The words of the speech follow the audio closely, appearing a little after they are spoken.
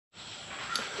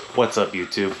What's up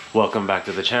YouTube? Welcome back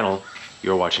to the channel.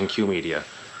 You're watching Q Media.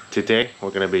 Today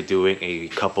we're going to be doing a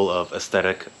couple of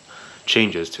aesthetic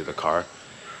changes to the car.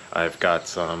 I've got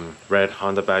some red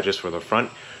Honda badges for the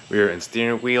front, rear and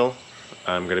steering wheel.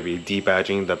 I'm going to be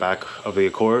debadging the back of the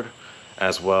Accord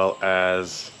as well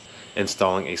as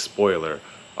installing a spoiler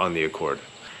on the Accord.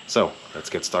 So let's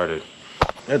get started.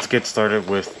 Let's get started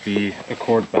with the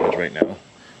Accord badge right now.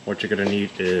 What you're going to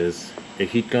need is a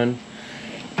heat gun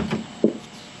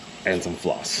and some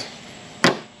floss.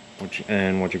 What you're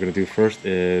going to do first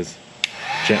is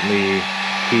gently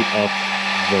heat up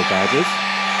the badges.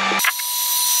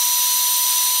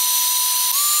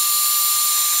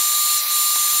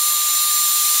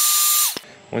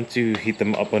 Once you heat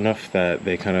them up enough that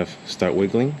they kind of start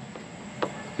wiggling,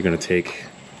 you're going to take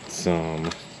some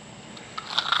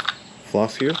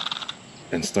floss here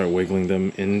and start wiggling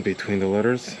them in between the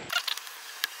letters.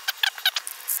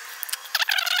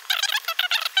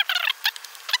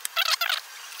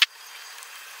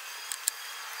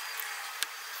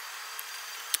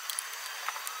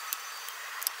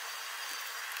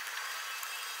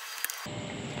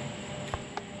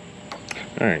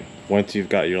 Alright, once you've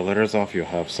got your letters off, you'll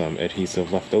have some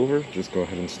adhesive left over. Just go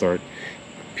ahead and start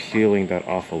peeling that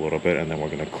off a little bit, and then we're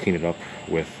going to clean it up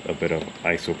with a bit of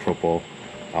isopropyl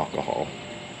alcohol.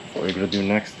 What you're going to do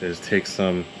next is take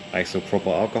some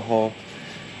isopropyl alcohol,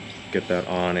 get that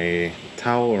on a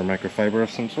towel or microfiber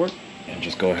of some sort, and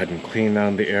just go ahead and clean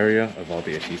down the area of all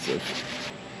the adhesive.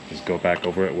 Just go back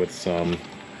over it with some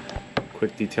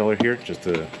quick detailer here, just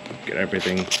to get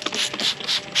everything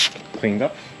cleaned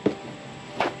up.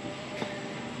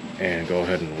 And go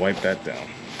ahead and wipe that down.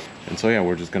 And so yeah,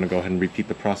 we're just going to go ahead and repeat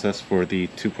the process for the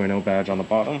 2.0 badge on the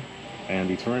bottom and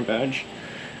the touring badge.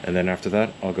 And then after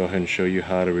that, I'll go ahead and show you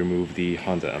how to remove the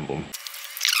Honda emblem.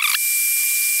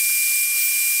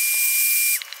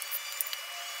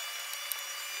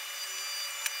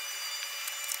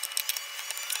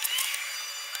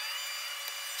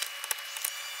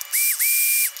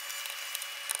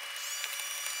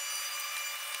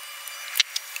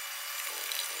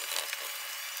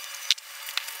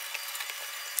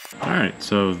 Alright,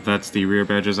 so that's the rear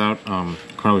badges out. You can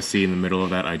probably see in the middle of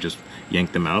that I just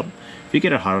yanked them out. If you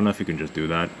get it hot enough, you can just do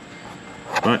that.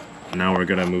 But now we're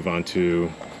going to move on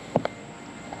to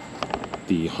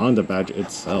the Honda badge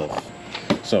itself.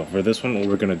 So for this one, what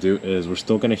we're going to do is we're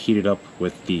still going to heat it up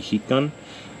with the heat gun,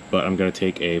 but I'm going to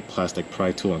take a plastic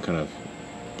pry tool and kind of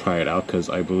pry it out, because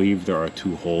I believe there are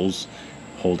two holes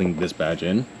holding this badge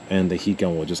in, and the heat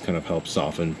gun will just kind of help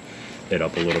soften it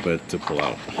up a little bit to pull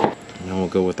out. Now we'll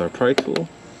go with our pry tool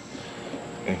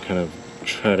and kind of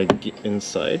try to get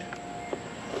inside.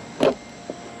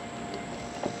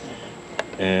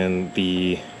 And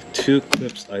the two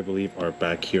clips, I believe, are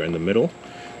back here in the middle.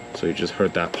 So you just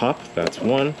heard that pop. That's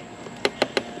one.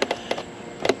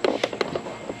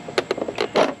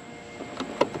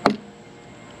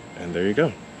 And there you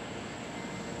go.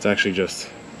 It's actually just,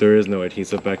 there is no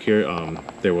adhesive back here.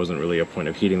 There wasn't really a point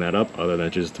of heating that up other than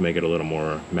just to make it a little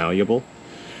more malleable.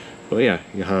 But yeah,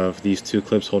 you have these two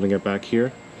clips holding it back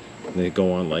here. They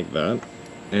go on like that,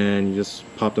 and you just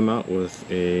pop them out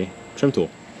with a trim tool.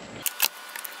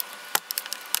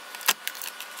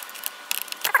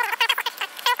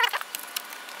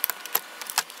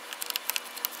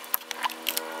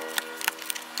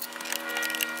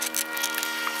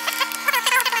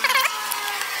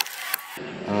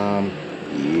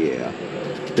 Yeah,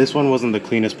 this one wasn't the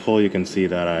cleanest pull. You can see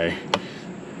that I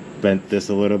bent this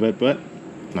a little bit, but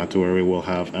not to worry, we'll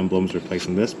have emblems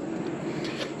replacing this.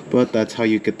 But that's how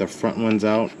you get the front ones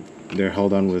out. They're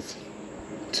held on with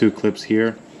two clips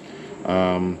here.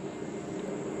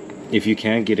 If you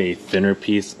can get a thinner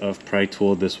piece of pry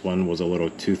tool, this one was a little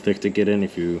too thick to get in.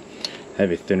 If you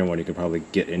have a thinner one, you can probably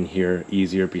get in here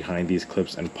easier behind these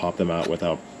clips and pop them out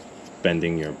without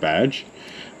bending your badge.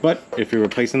 But if you're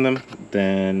replacing them,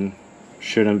 then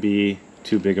shouldn't be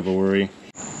too big of a worry.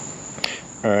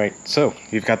 Alright, so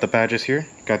you've got the badges here.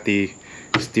 Got the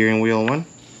steering wheel one,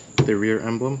 the rear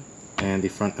emblem, and the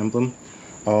front emblem.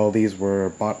 All these were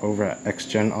bought over at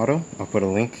XGen Auto. I'll put a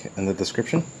link in the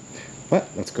description. But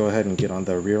let's go ahead and get on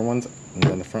the rear ones and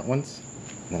then the front ones.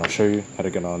 And then I'll show you how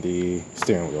to get on the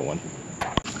steering wheel one.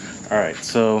 Alright,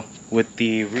 so with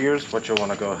the rears, what you'll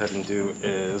want to go ahead and do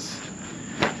is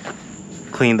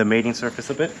clean the mating surface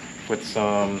a bit with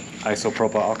some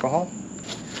isopropyl alcohol.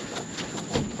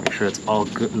 Make sure it's all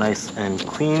good, nice and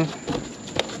clean.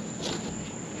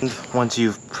 And once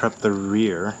you've prepped the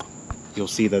rear, you'll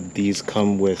see that these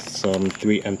come with some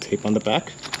 3M tape on the back.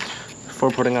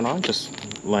 Before putting it on, just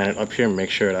line it up here and make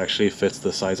sure it actually fits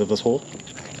the size of this hole.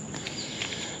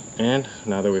 And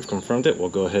now that we've confirmed it, we'll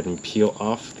go ahead and peel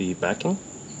off the backing.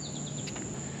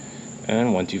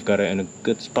 And once you've got it in a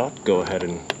good spot, go ahead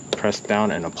and press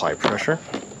down and apply pressure.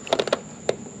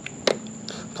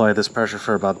 Apply this pressure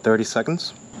for about 30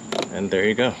 seconds. And there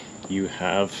you go. You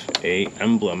have a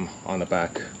emblem on the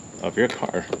back of your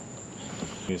car.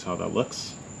 Here's how that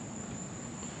looks.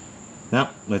 Now,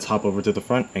 let's hop over to the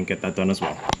front and get that done as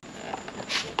well.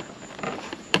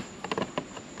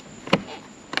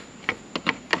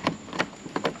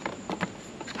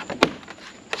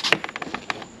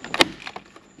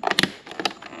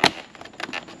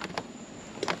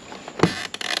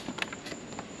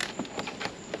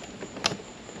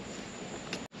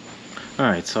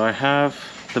 Alright, so I have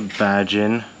the badge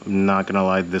in. I'm not gonna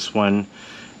lie, this one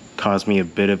caused me a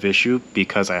bit of issue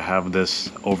because I have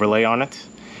this overlay on it.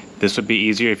 This would be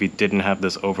easier if you didn't have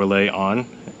this overlay on,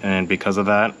 and because of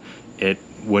that, it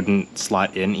wouldn't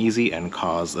slot in easy and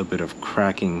cause a bit of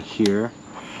cracking here.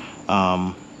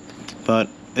 But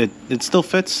it still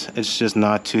fits. It's just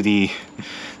not to the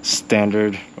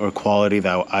standard or quality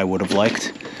that I would have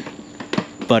liked.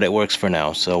 But it works for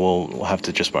now, so we'll have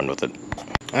to just run with it.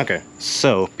 Okay,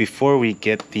 so before we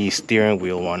get the steering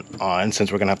wheel one on,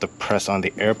 since we're gonna have to press on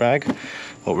the airbag,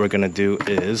 what we're gonna do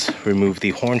is remove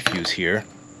the horn fuse here,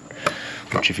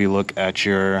 which if you look at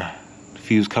your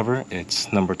fuse cover,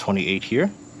 it's number 28 here,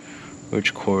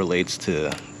 which correlates to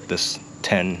this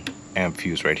 10 amp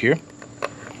fuse right here.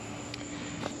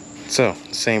 So,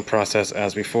 same process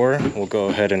as before. We'll go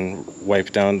ahead and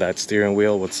wipe down that steering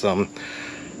wheel with some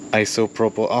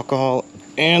isopropyl alcohol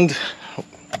and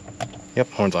yep,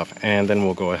 horns off, and then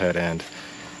we'll go ahead and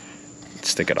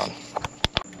stick it on.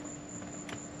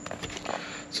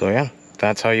 So yeah,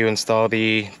 that's how you install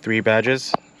the 3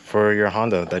 badges for your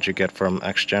Honda that you get from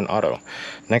XGen Auto.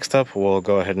 Next up, we'll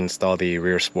go ahead and install the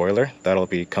rear spoiler. That'll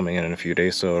be coming in a few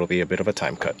days, so it'll be a bit of a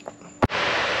time cut.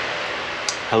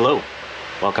 Hello,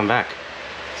 welcome back.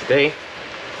 Today,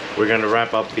 we're gonna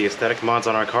wrap up the aesthetic mods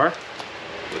on our car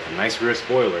with a nice rear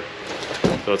spoiler.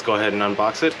 So let's go ahead and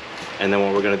unbox it. And then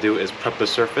what we're gonna do is prep the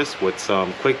surface with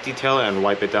some quick detail and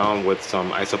wipe it down with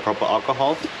some isopropyl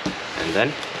alcohol. And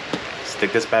then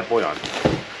stick this bad boy on.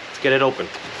 Let's get it open.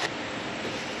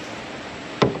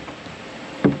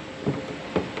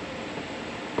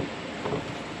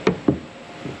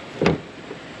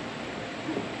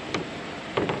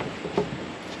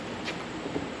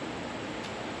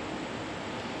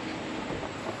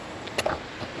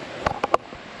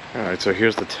 Alright, so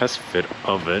here's the test fit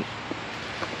of it.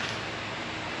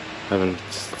 Haven't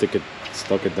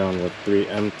stuck it down with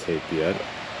 3M tape yet,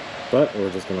 but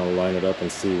we're just gonna line it up and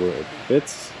see where it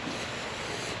fits.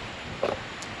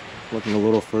 Looking a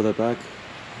little further back,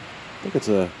 I think it's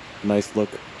a nice look.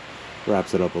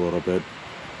 Wraps it up a little bit,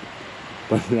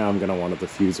 but now I'm gonna want a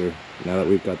diffuser now that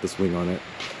we've got this wing on it.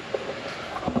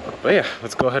 But yeah,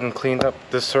 let's go ahead and clean up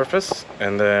this surface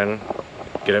and then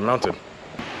get it mounted.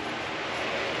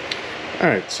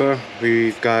 Alright, so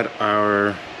we've got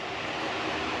our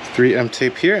 3M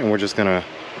tape here, and we're just gonna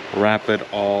wrap it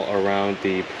all around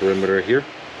the perimeter here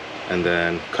and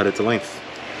then cut it to length.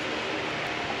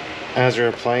 As you're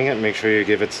applying it, make sure you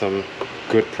give it some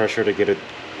good pressure to get it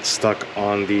stuck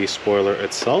on the spoiler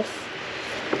itself,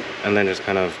 and then just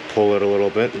kind of pull it a little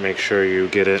bit. Make sure you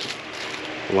get it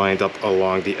lined up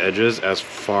along the edges as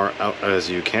far out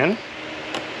as you can.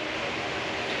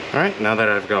 Alright, now that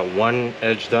I've got one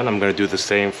edge done, I'm going to do the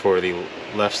same for the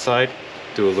left side.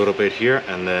 Do a little bit here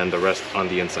and then the rest on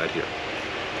the inside here.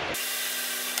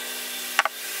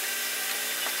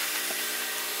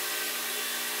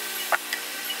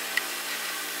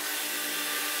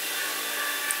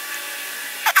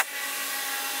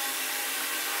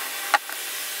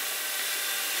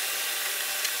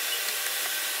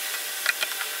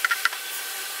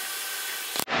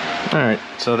 Alright,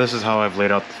 so this is how I've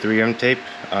laid out the 3M tape,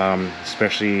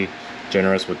 especially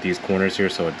generous with these corners here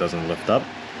so it doesn't lift up,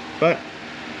 but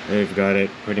they've got it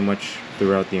pretty much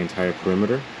throughout the entire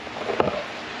perimeter.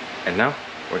 And now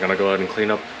we're gonna go ahead and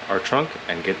clean up our trunk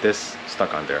and get this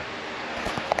stuck on there.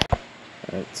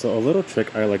 Alright, so a little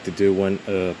trick I like to do when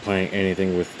applying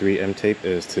anything with 3M tape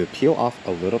is to peel off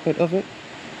a little bit of it,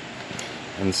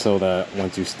 and so that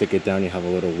once you stick it down you have a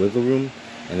little wiggle room,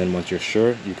 and then once you're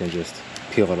sure you can just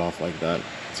peel it off like that.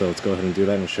 So let's go ahead and do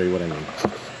that and show you what I mean.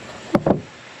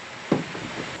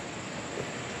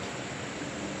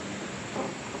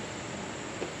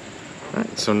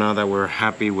 Alright, so now that we're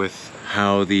happy with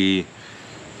how the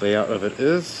layout of it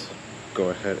is,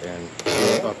 go ahead and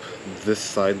peel up this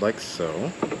side like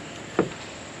so.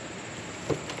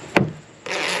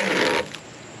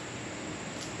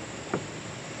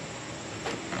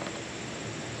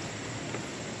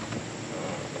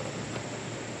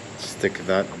 stick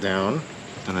that down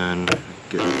and then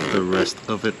get the rest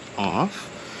of it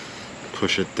off.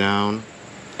 Push it down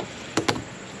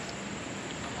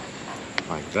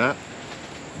like that.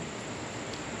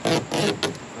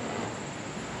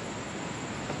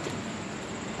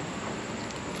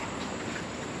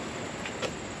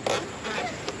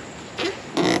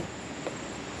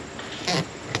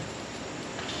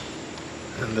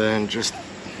 And then just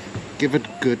give it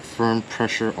good firm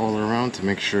pressure all around to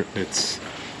make sure it's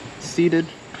seated.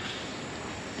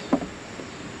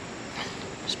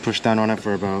 Just push down on it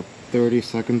for about 30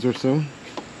 seconds or so.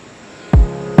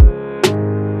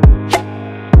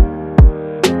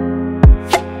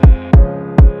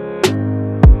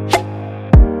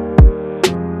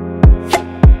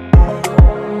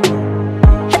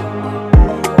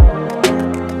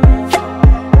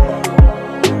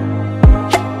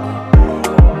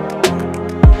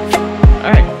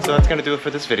 So that's gonna do it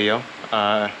for this video.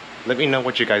 Let me know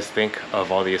what you guys think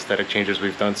of all the aesthetic changes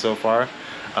we've done so far.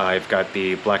 I've got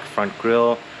the black front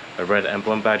grille, the red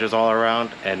emblem badges all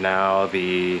around, and now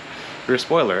the rear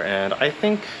spoiler. And I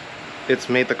think it's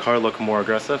made the car look more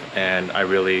aggressive, and I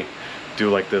really do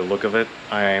like the look of it.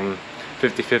 I'm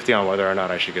 50-50 on whether or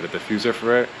not I should get a diffuser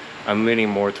for it. I'm leaning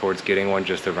more towards getting one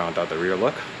just to round out the rear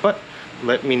look. But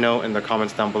let me know in the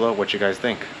comments down below what you guys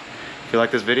think. If you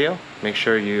like this video, make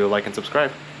sure you like and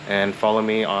subscribe. And follow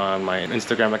me on my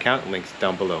Instagram account, links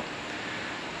down below.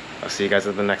 I'll see you guys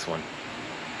at the next one.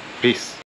 Peace.